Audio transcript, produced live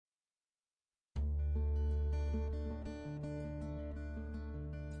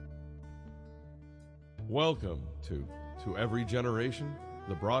Welcome to Every Generation,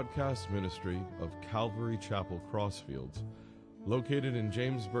 the broadcast ministry of Calvary Chapel Crossfields, located in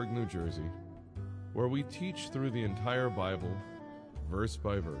Jamesburg, New Jersey, where we teach through the entire Bible, verse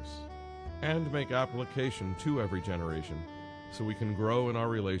by verse, and make application to every generation so we can grow in our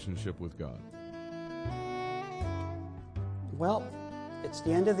relationship with God. Well, it's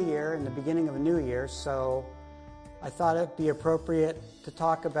the end of the year and the beginning of a new year, so I thought it'd be appropriate to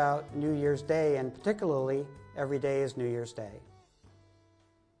talk about New Year's Day, and particularly every day is New Year's Day.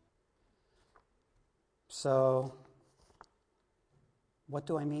 So, what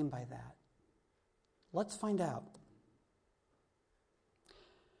do I mean by that? Let's find out.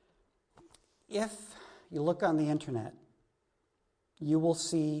 If you look on the internet, you will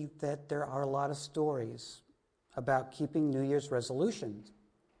see that there are a lot of stories about keeping New Year's resolutions.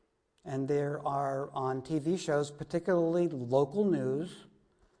 And there are on TV shows, particularly local news,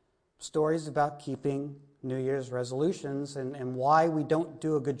 stories about keeping New Year's resolutions and why we don't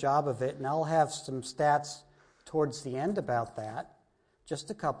do a good job of it. And I'll have some stats towards the end about that,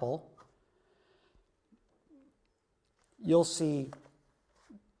 just a couple. You'll see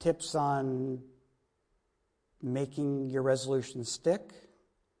tips on making your resolution stick.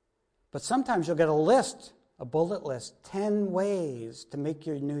 But sometimes you'll get a list, a bullet list, 10 ways to make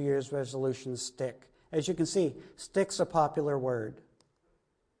your New Year's resolution stick. As you can see, stick's a popular word.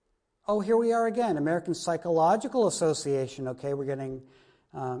 Oh, here we are again, American Psychological Association. Okay, we're getting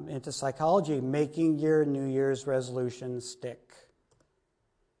into psychology, making your New Year's resolution stick.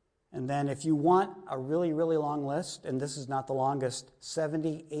 And then if you want a really, really long list, and this is not the longest,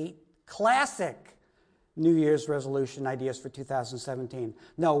 78 classic New Year's resolution ideas for 2017.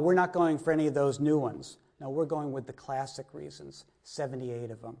 No, we're not going for any of those new ones. No, we're going with the classic reasons,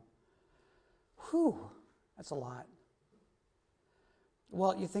 78 of them. Whew, that's a lot.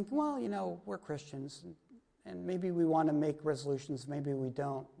 Well, you think, we're Christians, and maybe we want to make resolutions, maybe we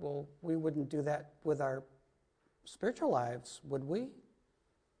don't. Well, we wouldn't do that with our spiritual lives, would we?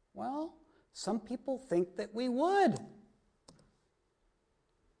 Well, some people think that we would.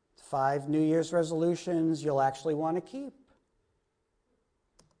 5 New Year's resolutions you'll actually want to keep.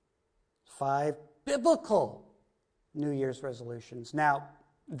 5 biblical New Year's resolutions. Now,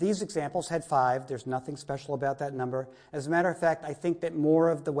 these examples had 5. There's nothing special about that number. As a matter of fact, I think that more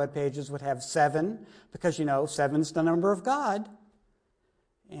of the web pages would have 7, because, 7's the number of God.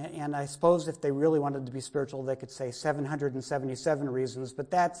 And I suppose if they really wanted to be spiritual, they could say 777 reasons,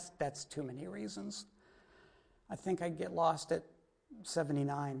 but that's too many reasons. I think I'd get lost at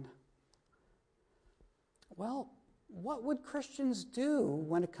 79. Well, what would Christians do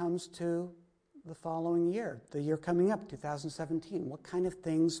when it comes to the following year, the year coming up, 2017? What kind of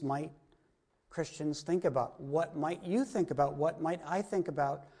things might Christians think about? What might you think about? What might I think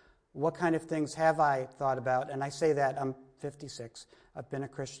about? What kind of things have I thought about? And I say that, I'm 56. I've been a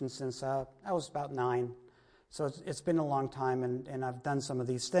Christian since I was about 9. So it's been a long time, and I've done some of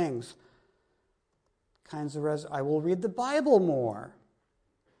these things. I will read the Bible more.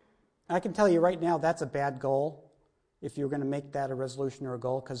 I can tell you right now that's a bad goal, if you're going to make that a resolution or a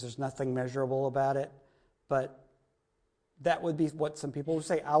goal, because there's nothing measurable about it. But that would be what some people would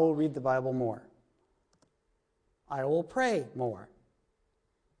say. I will read the Bible more. I will pray more.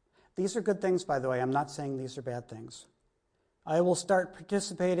 These are good things, by the way. I'm not saying these are bad things. I will start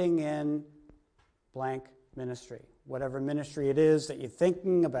participating in blank ministry. Whatever ministry it is that you're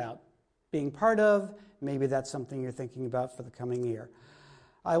thinking about being part of, maybe that's something you're thinking about for the coming year.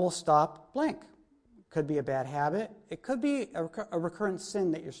 I will stop blank. Could be a bad habit. It could be a recurrent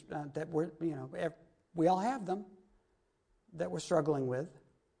sin we all have them, that we're struggling with,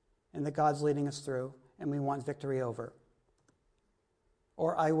 and that God's leading us through, and we want victory over.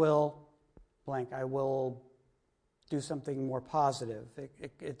 Or I will blank. I will do something more positive.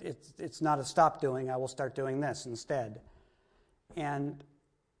 It's not a stop doing. I will start doing this instead. And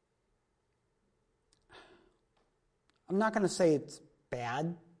I'm not going to say it's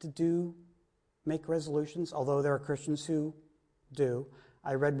bad to make resolutions, although there are Christians who do.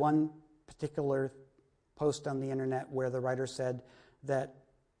 I read one particular post on the internet where the writer said that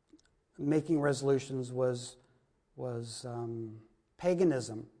making resolutions was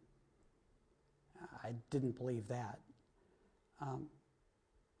paganism. I didn't believe that.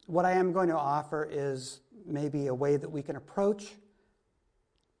 What I am going to offer is maybe a way that we can approach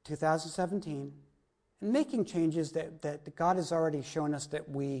 2017 and making changes that God has already shown us that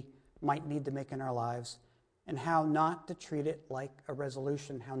we might need to make in our lives, and how not to treat it like a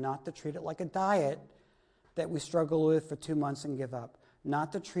resolution, how not to treat it like a diet that we struggle with for 2 months and give up,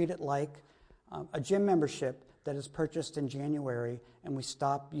 not to treat it like a gym membership that is purchased in January and we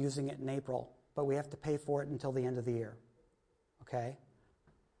stop using it in April but we have to pay for it until the end of the year. Okay?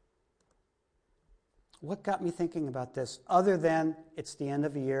 What got me thinking about this, other than it's the end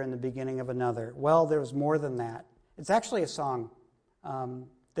of a year and the beginning of another? Well, there's more than that. It's actually a song.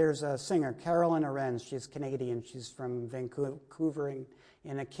 There's a singer, Carolyn Arends. She's Canadian. She's from Vancouver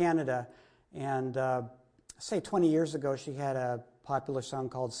in Canada. And say 20 years ago, she had a popular song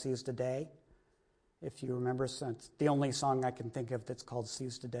called Seize the Day. If you remember, so it's the only song I can think of that's called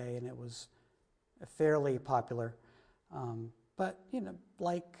Seize the Day, and it was fairly popular. But,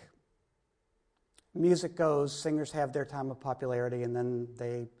 like music goes, singers have their time of popularity, and then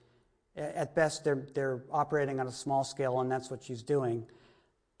they, at best, they're operating on a small scale, and that's what she's doing.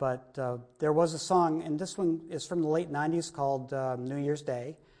 But there was a song, and this one is from the late 90s, called New Year's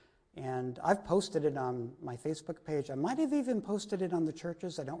Day, and I've posted it on my Facebook page. I might have even posted it on the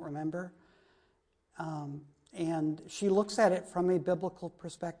churches, I don't remember. And she looks at it from a biblical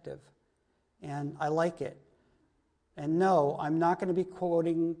perspective, and I like it. And no, I'm not going to be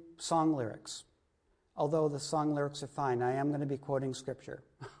quoting song lyrics. Although the song lyrics are fine, I am going to be quoting Scripture,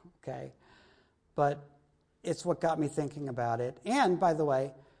 okay? But it's what got me thinking about it. And, by the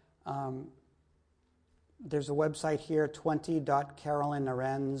way, there's a website here,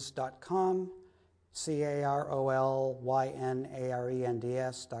 20.carolinarends.com,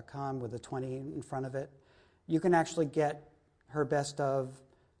 CAROLYNARENDS.com, with a 20 in front of it. You can actually get her best of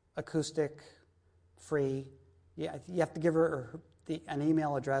acoustic, free. Yeah, you have to give her an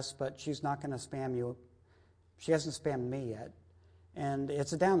email address, but she's not going to spam you. She hasn't spammed me yet. And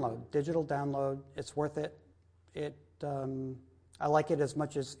it's a download, digital download. It's worth it. I like it as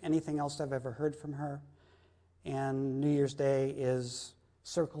much as anything else I've ever heard from her. And New Year's Day is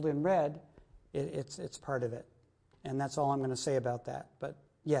circled in red. It's part of it. And that's all I'm going to say about that. But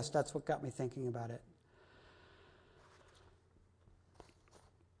yes, that's what got me thinking about it.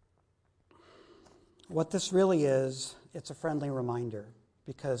 What this really is, it's a friendly reminder,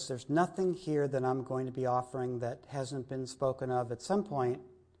 because there's nothing here that I'm going to be offering that hasn't been spoken of at some point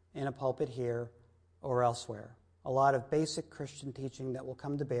in a pulpit here or elsewhere. A lot of basic Christian teaching that will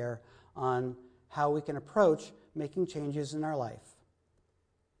come to bear on how we can approach making changes in our life.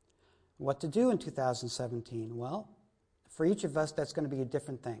 What to do in 2017? Well, for each of us, that's going to be a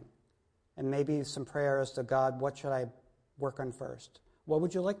different thing. And maybe some prayer as to God, what should I work on first? What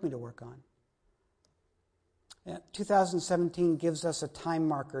would you like me to work on? 2017 gives us a time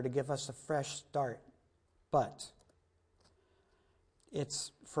marker to give us a fresh start. But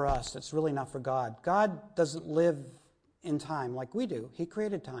it's for us. It's really not for God. God doesn't live in time like we do. He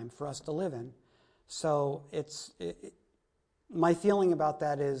created time for us to live in. So my feeling about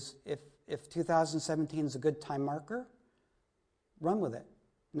that is if 2017 is a good time marker, run with it.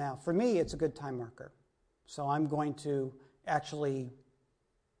 Now, for me, it's a good time marker. So I'm going to actually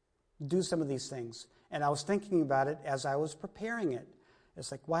do some of these things. And I was thinking about it as I was preparing it.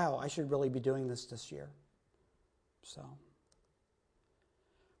 It's like, wow, I should really be doing this year. So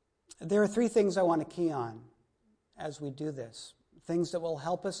there are 3 things I want to key on as we do this. Things that will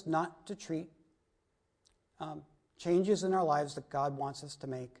help us not to treat changes in our lives that God wants us to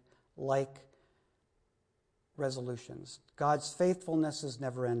make like resolutions. God's faithfulness is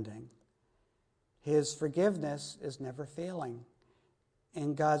never ending. His forgiveness is never failing.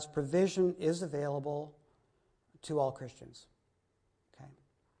 And God's provision is available to all Christians. Okay.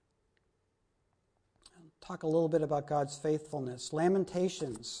 I'll talk a little bit about God's faithfulness.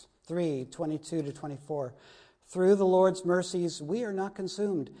 Lamentations 3:22-24. Through the Lord's mercies we are not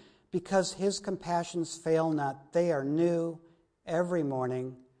consumed, because his compassions fail not. They are new every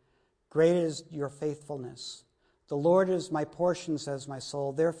morning. Great is your faithfulness. The Lord is my portion, says my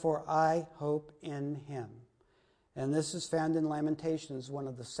soul. Therefore I hope in him. And this is found in Lamentations, one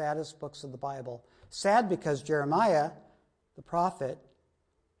of the saddest books of the Bible. Sad because Jeremiah, the prophet,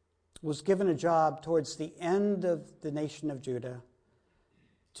 was given a job towards the end of the nation of Judah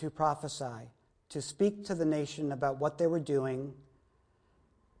to prophesy, to speak to the nation about what they were doing,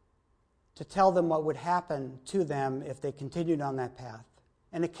 to tell them what would happen to them if they continued on that path.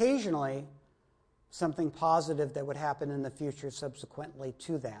 And occasionally, something positive that would happen in the future subsequently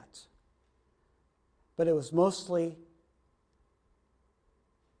to that. But it was mostly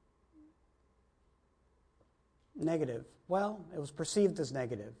negative. Well, it was perceived as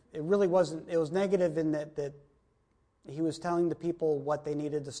negative. It really wasn't. It was negative in that he was telling the people what they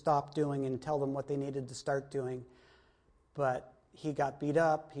needed to stop doing and tell them what they needed to start doing. But he got beat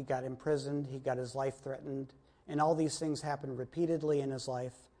up, he got imprisoned, he got his life threatened, and all these things happened repeatedly in his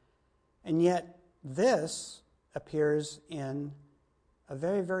life. And yet, this appears in a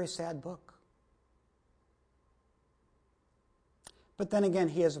very, very sad book. But then again,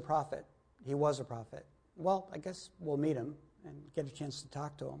 he is a prophet. He was a prophet. Well, I guess we'll meet him and get a chance to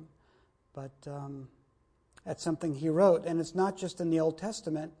talk to him. But that's something he wrote. And it's not just in the Old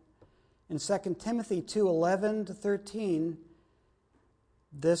Testament. In 2 Timothy 2:11-13,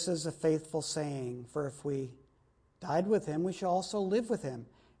 this is a faithful saying, for if we died with him, we shall also live with him.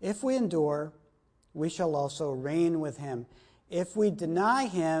 If we endure, we shall also reign with him. If we deny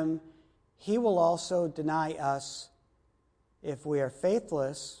him, he will also deny us. If we are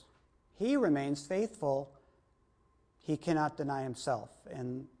faithless, he remains faithful. He cannot deny himself.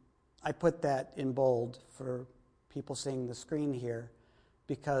 And I put that in bold for people seeing the screen here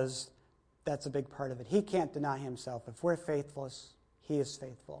because that's a big part of it. He can't deny himself. If we're faithless, he is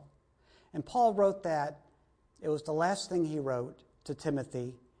faithful. And Paul wrote that. It was the last thing he wrote to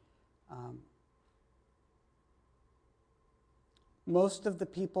Timothy. Most of the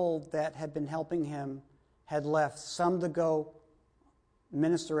people that had been helping him had left, some to go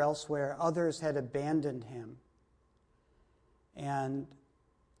minister elsewhere. Others had abandoned him. And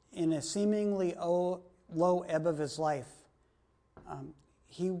in a seemingly low ebb of his life,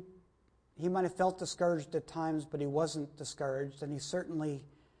 he might have felt discouraged at times, but he wasn't discouraged. And he certainly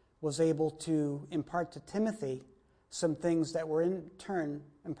was able to impart to Timothy some things that were in turn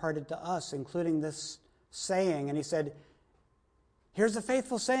imparted to us, including this saying. And he said, here's a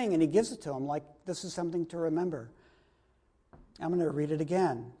faithful saying, and he gives it to him like this is something to remember. I'm going to read it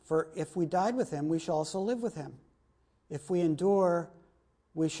again. For if we died with him, we shall also live with him. If we endure,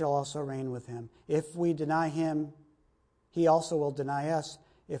 we shall also reign with him. If we deny him, he also will deny us.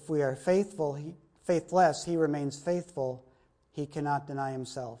 If we are faithless, he remains faithful. He cannot deny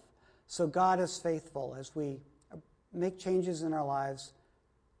himself. So God is faithful. As we make changes in our lives,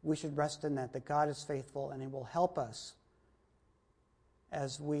 we should rest in that God is faithful, and he will help us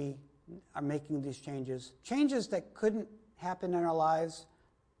as we are making these changes. Changes that couldn't happen in our lives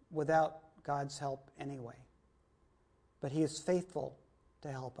without God's help anyway. But he is faithful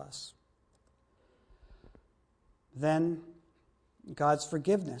to help us. Then, God's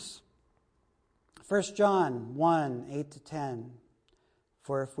forgiveness. 1 John 1:8-10.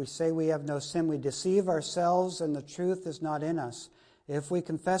 For if we say we have no sin, we deceive ourselves, and the truth is not in us. If we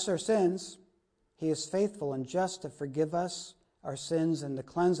confess our sins, he is faithful and just to forgive us our sins and to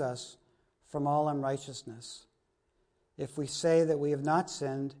cleanse us from all unrighteousness. If we say that we have not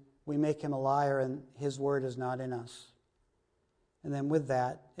sinned, we make him a liar, and his word is not in us. And then with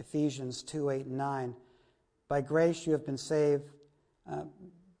that, Ephesians 2:8-9. By grace you have been saved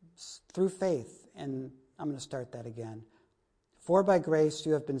through faith. And I'm going to start that again. For by grace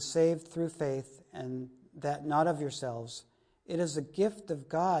you have been saved through faith, and that not of yourselves. It is a gift of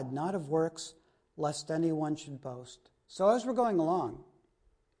God, not of works, lest anyone should boast. So as we're going along,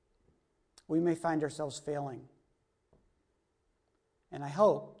 we may find ourselves failing. And I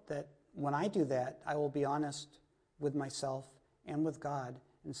hope that when I do that, I will be honest with myself and with God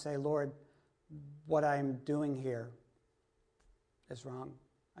and say, Lord, what I'm doing here is wrong.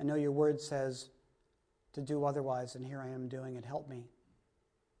 I know your word says to do otherwise, and here I am doing it. Help me.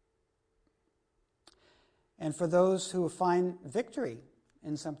 And for those who find victory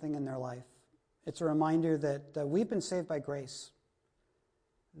in something in their life, it's a reminder that we've been saved by grace,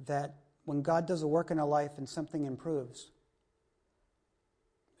 that when God does a work in our life and something improves,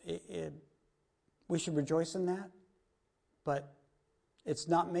 we should rejoice in that, but it's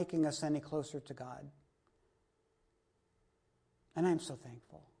not making us any closer to God. And I'm so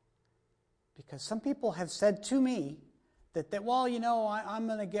thankful. Because some people have said to me that well, I'm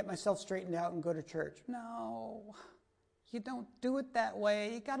going to get myself straightened out and go to church. No, you don't do it that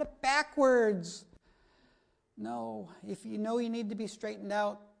way. You got it backwards. No, if you know you need to be straightened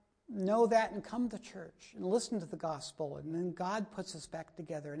out, know that and come to church and listen to the gospel. And then God puts us back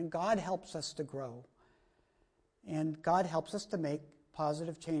together, and God helps us to grow. And God helps us to make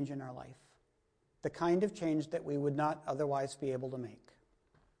positive change in our life. The kind of change that we would not otherwise be able to make.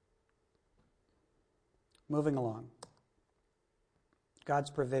 Moving along. God's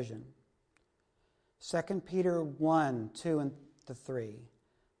provision. 2 Peter 1:2-3.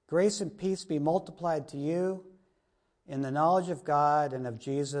 Grace and peace be multiplied to you in the knowledge of God and of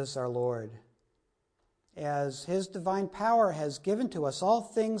Jesus our Lord, as his divine power has given to us all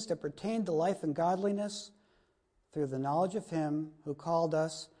things that pertain to life and godliness through the knowledge of him who called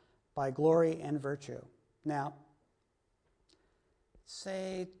us by glory and virtue. Now,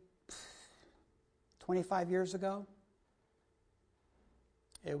 say 25 years ago,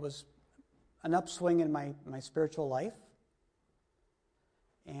 it was an upswing in my spiritual life.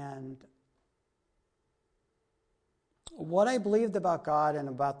 And what I believed about God and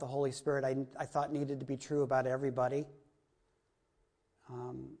about the Holy Spirit, I thought needed to be true about everybody.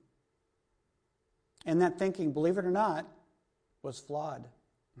 And that thinking, believe it or not, was flawed.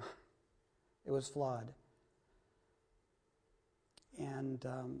 It was flawed. And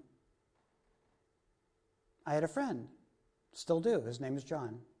I had a friend, still do. His name is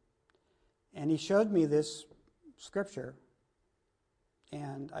John. And he showed me this scripture.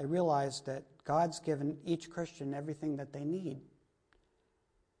 And I realized that God's given each Christian everything that they need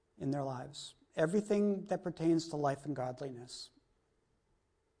in their lives. Everything that pertains to life and godliness.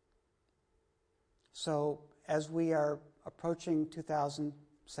 So as we are approaching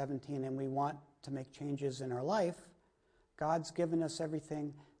 2017 and we want to make changes in our life, God's given us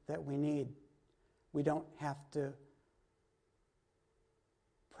everything that we need. We don't have to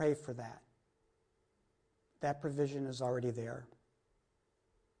pray for that. That provision is already there.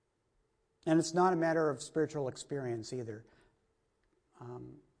 And it's not a matter of spiritual experience either.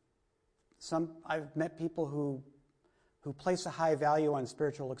 I've met people who place a high value on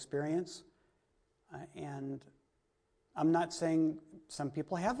spiritual experience, and I'm not saying some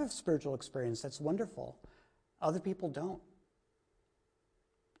people have a spiritual experience. That's wonderful. Other people don't.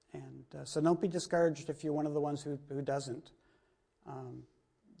 And so don't be discouraged if you're one of the ones who doesn't.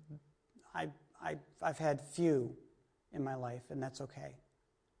 I've had few in my life, and that's okay.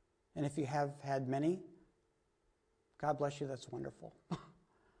 And if you have had many, God bless you, that's wonderful.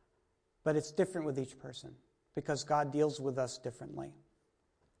 But it's different with each person because God deals with us differently.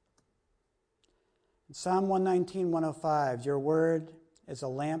 In Psalm 119, 105, your word is a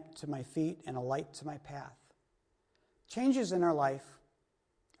lamp to my feet and a light to my path. Changes in our life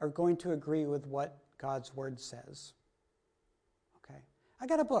are going to agree with what God's word says. Okay, I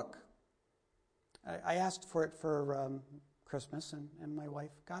got a book. I asked for it for Christmas, and my wife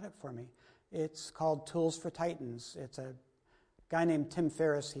got it for me. It's called Tools for Titans. It's a guy named Tim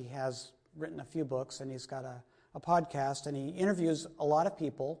Ferriss. He has written a few books, and he's got a podcast, and he interviews a lot of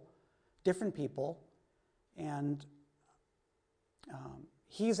people, different people, and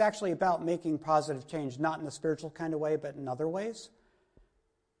he's actually about making positive change, not in the spiritual kind of way, but in other ways.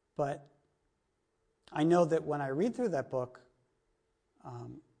 But I know that when I read through that book,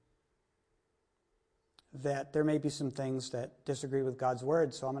 that there may be some things that disagree with God's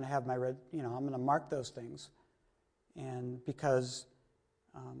word, so I'm going to have I'm going to mark those things. And because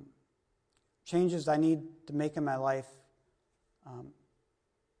changes I need to make in my life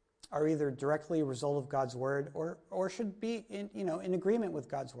are either directly a result of God's word or should be in agreement with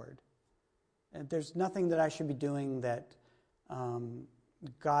God's word. And there's nothing that I should be doing that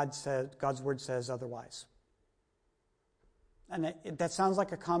God's word says otherwise. And that sounds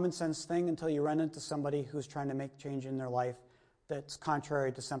like a common sense thing until you run into somebody who's trying to make change in their life that's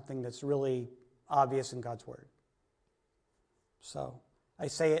contrary to something that's really obvious in God's word. So I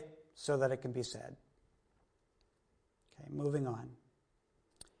say it so that it can be said. Okay, moving on.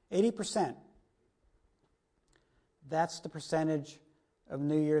 80%. That's the percentage of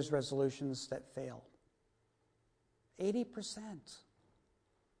New Year's resolutions that fail. 80%.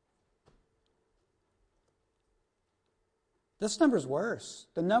 This number's worse.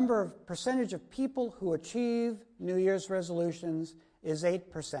 The percentage of people who achieve New Year's resolutions is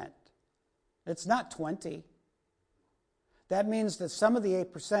 8%. It's not 20. That means that some of the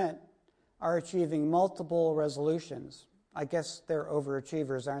 8% are achieving multiple resolutions. I guess they're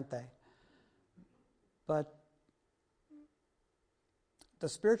overachievers, aren't they? But the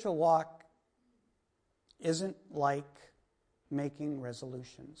spiritual walk isn't like making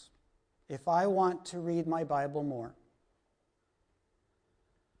resolutions. If I want to read my Bible more,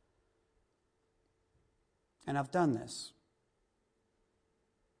 and I've done this,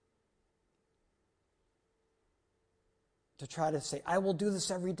 to try to say, I will do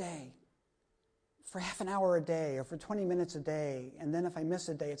this every day, for half an hour a day, or for 20 minutes a day, and then if I miss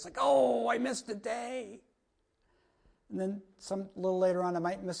a day, it's like, oh, I missed a day. And then a little later on, I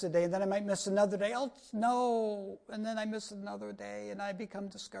might miss a day, and then I might miss another day. Oh, no. And then I miss another day, and I become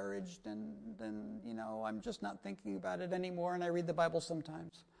discouraged, and then, I'm just not thinking about it anymore, and I read the Bible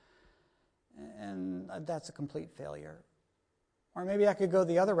sometimes. And that's a complete failure. Or maybe I could go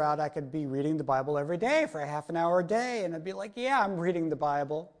the other route. I could be reading the Bible every day for a half an hour a day, and I'd be like, yeah, I'm reading the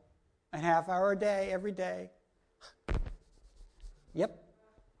Bible a half hour a day, every day. Yep,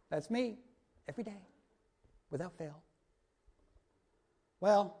 that's me, every day, without fail.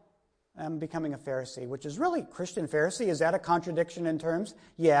 Well, I'm becoming a Pharisee, which is really Christian Pharisee. Is that a contradiction in terms?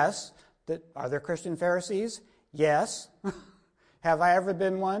 Yes. Are there Christian Pharisees? Yes. Have I ever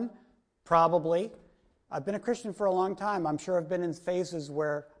been one? Probably. I've been a Christian for a long time. I'm sure I've been in phases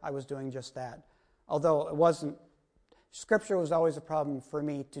where I was doing just that. Although Scripture was always a problem for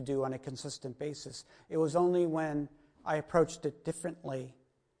me to do on a consistent basis. It was only when I approached it differently,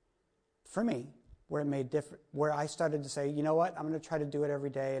 for me, where I started to say, you know what, I'm going to try to do it every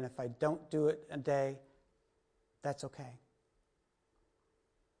day, and if I don't do it a day, that's okay.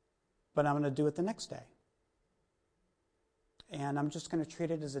 But I'm going to do it the next day. And I'm just going to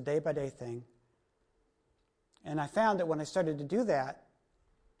treat it as a day-by-day thing. And I found that when I started to do that,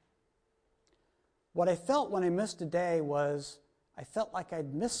 what I felt when I missed a day was I felt like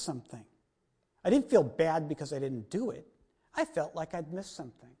I'd missed something. I didn't feel bad because I didn't do it. I felt like I'd missed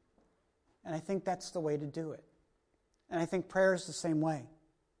something. And I think that's the way to do it. And I think prayer is the same way.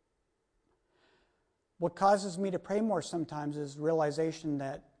 What causes me to pray more sometimes is realization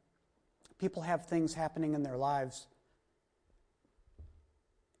that people have things happening in their lives,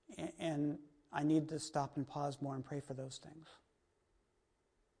 and I need to stop and pause more and pray for those things.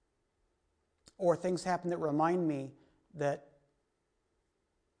 Or things happen that remind me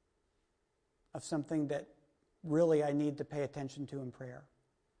of something that really I need to pay attention to in prayer.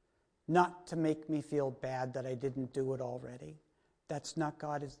 Not to make me feel bad that I didn't do it already. That's not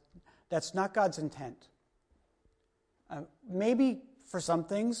God's intent. Maybe for some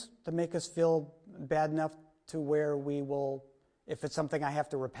things to make us feel bad enough to where we will, if it's something I have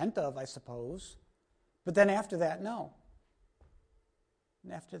to repent of, I suppose. But then after that, no.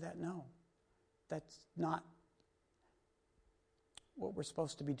 And after that, no. That's not what we're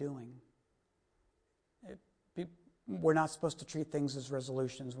supposed to be doing. We're not supposed to treat things as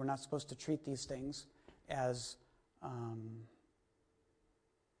resolutions. We're not supposed to treat these things as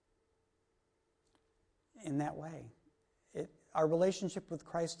in that way. Our relationship with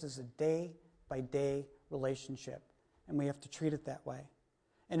Christ is a day-by-day relationship, and we have to treat it that way.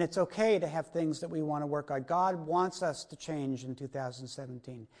 And it's okay to have things that we want to work on. God wants us to change in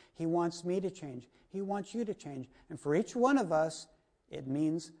 2017. He wants me to change. He wants you to change. And for each one of us, it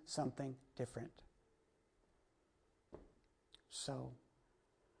means something different. So,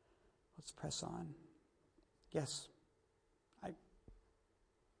 let's press on. Yes.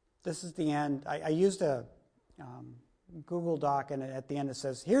 This is the end. I used a Google Doc, and at the end it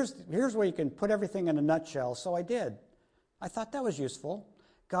says, here's where you can put everything in a nutshell. So I did. I thought that was useful.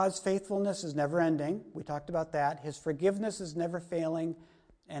 God's faithfulness is never ending. We talked about that. His forgiveness is never failing,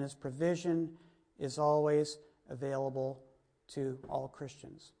 and His provision is always available to all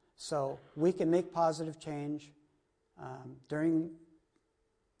Christians. So we can make positive change during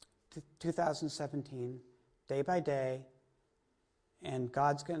 2017, day by day, and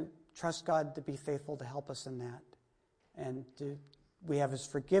God's going to trust God to be faithful to help us in that. And we have His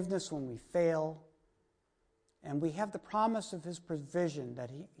forgiveness when we fail, and we have the promise of His provision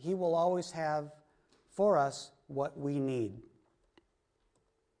that He will always have for us what we need.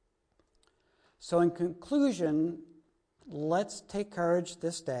 So in conclusion, let's take courage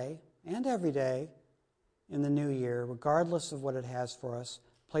this day and every day in the new year, regardless of what it has for us,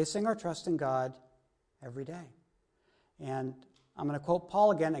 placing our trust in God every day. And I'm going to quote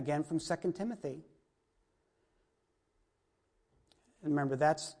Paul again from 2 Timothy. And remember,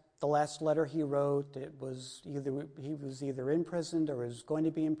 that's the last letter he wrote. He was either imprisoned or was going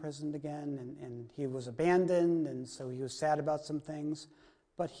to be imprisoned again, and he was abandoned, and so he was sad about some things.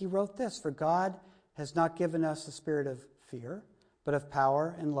 But he wrote this: "For God has not given us a spirit of fear, but of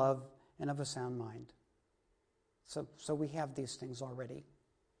power and love and of a sound mind." So we have these things already.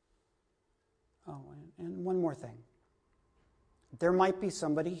 Oh, and one more thing. There might be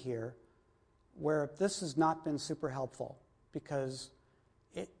somebody here where this has not been super helpful, because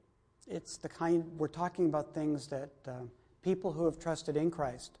it's the kind, we're talking about things that people who have trusted in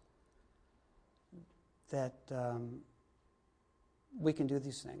Christ, that we can do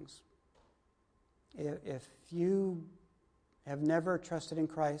these things. If you have never trusted in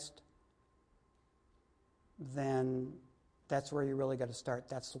Christ, then that's where you really got to start.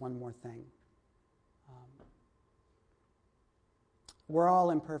 That's the one more thing. We're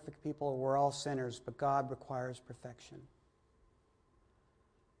all imperfect people. We're all sinners, but God requires perfection.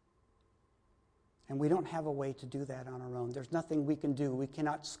 And we don't have a way to do that on our own. There's nothing we can do. We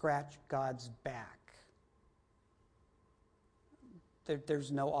cannot scratch God's back. There's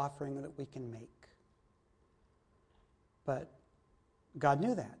no offering that we can make. But God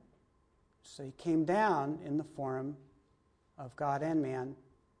knew that. So He came down in the form of God and man,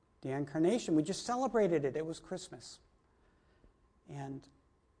 the incarnation. We just celebrated it. It was Christmas. And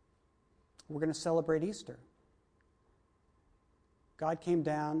we're going to celebrate Easter. God came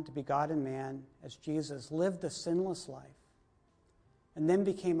down to be God and man as Jesus lived a sinless life and then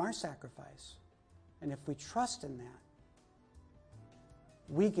became our sacrifice. And if we trust in that,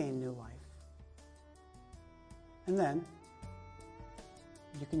 we gain new life. And then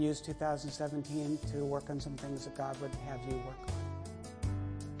you can use 2017 to work on some things that God would have you work on.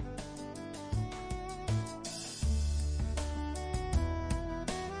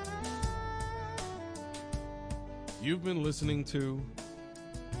 You've been listening to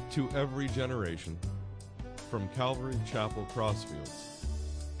Every Generation from Calvary Chapel Crossfields.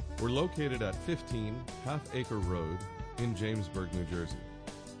 We're located at 15 Half Acre Road in Jamesburg, New Jersey.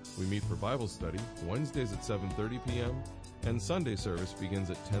 We meet for Bible study Wednesdays at 7:30 p.m. and Sunday service begins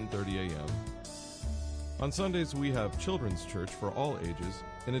at 10:30 a.m. On Sundays, we have children's church for all ages,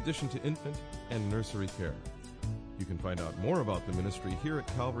 in addition to infant and nursery care. You can find out more about the ministry here at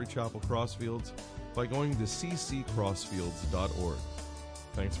Calvary Chapel Crossfields by going to cccrossfields.org.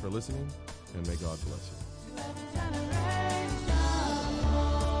 Thanks for listening, and may God bless you.